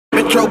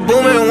Metro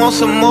booming, want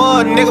some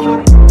more,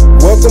 nigga.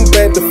 Welcome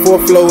back to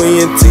 4th Flow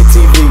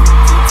ENTTV.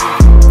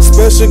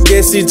 Special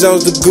guest C.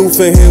 Jones the Goof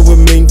in here with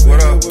me.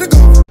 What up?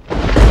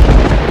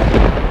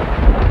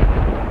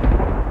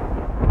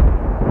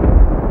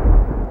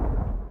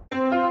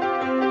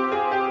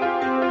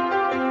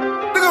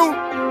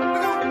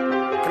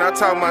 Can I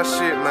talk my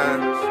shit,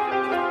 man?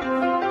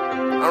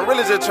 I'm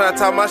really just trying to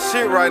talk my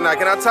shit right now.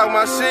 Can I talk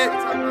my shit?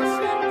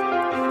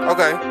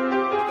 Okay.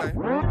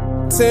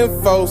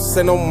 10-4,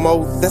 say no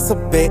more, that's a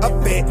bet.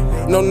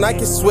 No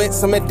Nike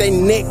sweats, I'm at they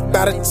neck,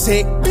 bout to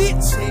check.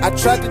 Bitch, I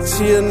tried to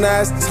chill,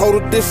 now it's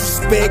total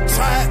disrespect.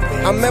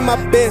 I'm at my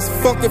best,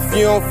 fuck if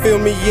you don't feel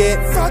me yet.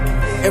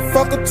 And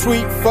fuck a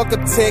tweet, fuck a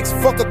text,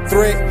 fuck a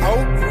threat.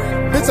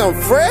 Bitch, I'm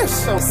fresh.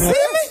 See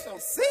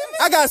me?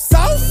 I got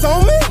sauce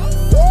on me.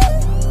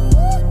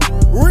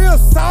 Real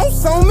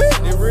sauce on me.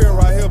 It's real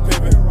right here,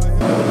 baby.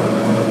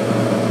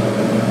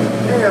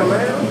 Damn,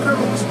 man, I'm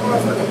coming with some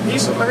motherfucking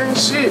pizza, man.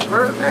 Shit,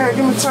 bro. Damn,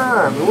 give me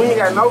time. We ain't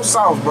got no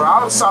sauce, bro.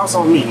 All the sauce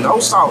on me. No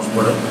sauce,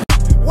 bro.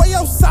 Where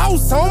your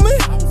sauce, homie?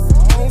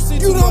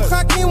 You don't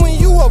clock in when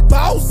you a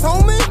boss,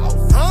 homie?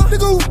 Huh?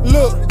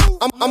 Look,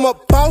 I'm a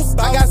boss.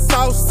 I got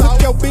sauce.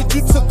 Took your bitch,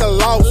 you took a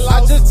loss.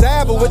 I just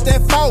jab her with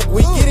that fork.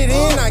 We get it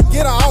in, I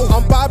get her off.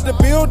 I'm Bob the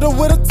Builder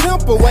with a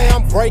temper. Way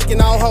I'm breaking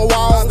all her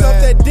walls.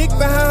 Stuff that dick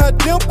behind her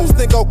dimples,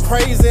 then go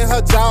crazy in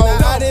her jaw.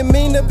 I didn't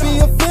mean to be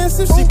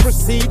offensive. She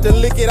proceed to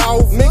lick it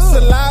off. Mix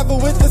saliva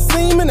with the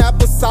semen. I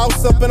put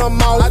sauce up in her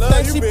mouth. I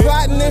think she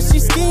plotting and she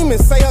scheming.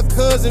 Say her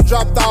cousin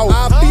dropped off.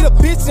 I beat a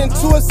bitch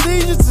into a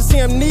seizure to see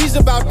amnesia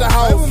about the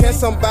house. Can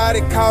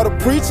somebody call the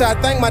preacher? I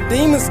think my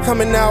demons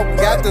coming out.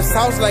 Got the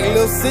sauce like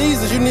Little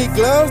Caesars. You need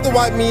gloves to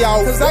wipe me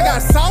out. Cause I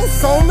got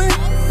sauce on me.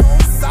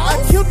 I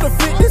killed the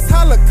fit, this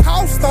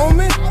Holocaust on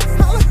me.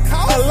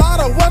 A lot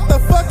of what the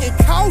fuck it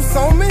costs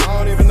on me.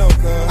 I don't even know,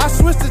 cuz. I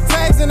switched the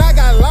tags and I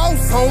got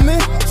lost, homie.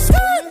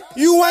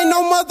 You ain't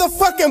no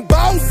motherfucking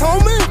boss,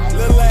 homie.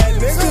 Little ass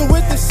nigga. Still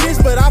with the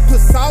shits, but I put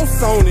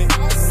sauce on it.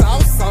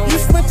 You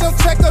spent your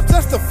check up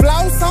just to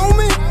flouse,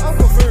 homie.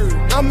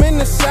 I'm in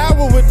the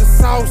shower with the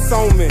sauce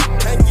on me.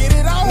 Can't get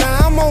it out.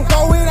 Now I'm on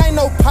go, it ain't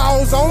no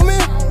pause on me.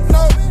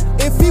 No.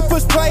 If he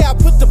push play, I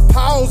put the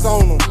pause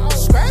on him.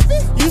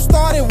 You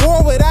started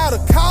war without a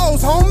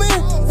cause, homie.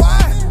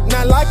 Why?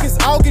 Now like it's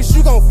August,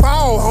 you gon'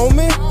 fall,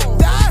 homie.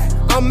 Die.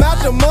 I'm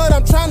out the mud,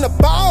 I'm trying to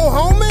ball,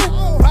 homie.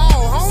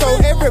 So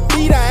every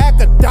beat I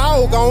act a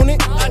dog on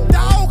it.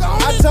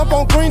 I jump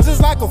on green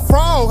just like a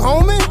frog,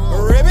 homie.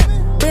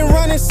 Been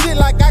running shit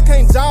like I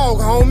can't jog,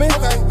 homie.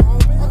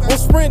 We'll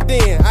sprint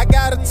then. I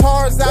got a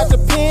Tars out the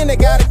pen, they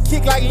got a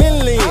kick like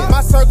Lin Lin.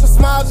 My circle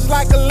smile just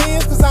like a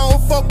lens, cause I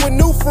don't fuck with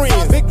new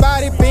friends. Big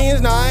body beans,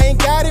 now I ain't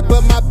got it,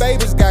 but my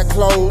babies got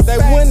clothes. They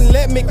wouldn't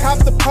let me cop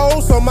the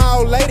pole, so my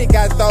old lady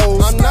got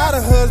those. I'm not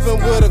a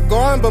husband with a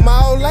garden, but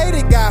my old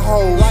lady got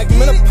hoes. Like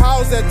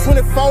menopause at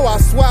 24, I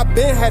swear I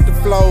been had to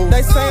flow.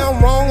 They say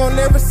I'm wrong on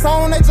every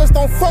song, they just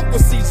don't fuck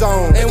with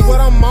C-Zone. And what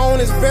I'm on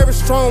is very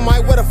strong,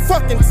 might with a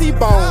fucking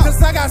T-bone.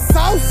 Cause I got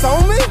sauce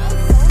on me.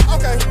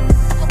 Okay.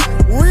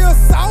 Real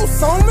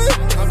sauce on me.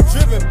 I'm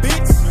driven,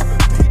 bitch.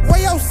 Where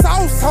your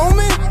sauce,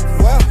 homie?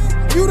 Well,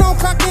 you don't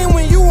clock in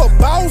when you a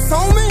boss,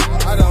 homie.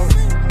 I don't.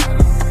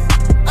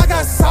 I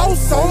got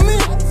sauce on me.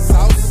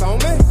 Sauce on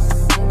me.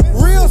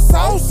 Real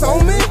sauce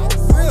on me.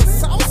 Real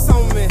sauce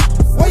on me.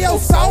 Where your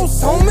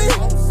sauce, homie?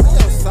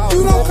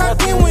 You don't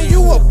clock in when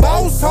you a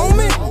boss,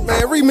 homie.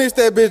 Man, remix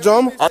that bitch,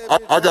 drummer.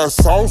 I got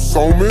sauce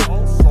on me.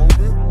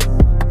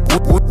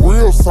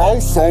 Real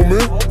sauce on me.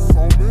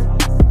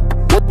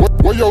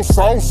 Where your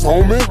sauce,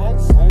 homie?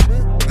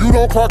 You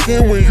don't clock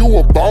in when you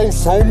a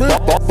boss, homie.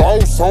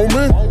 Boss,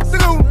 homie.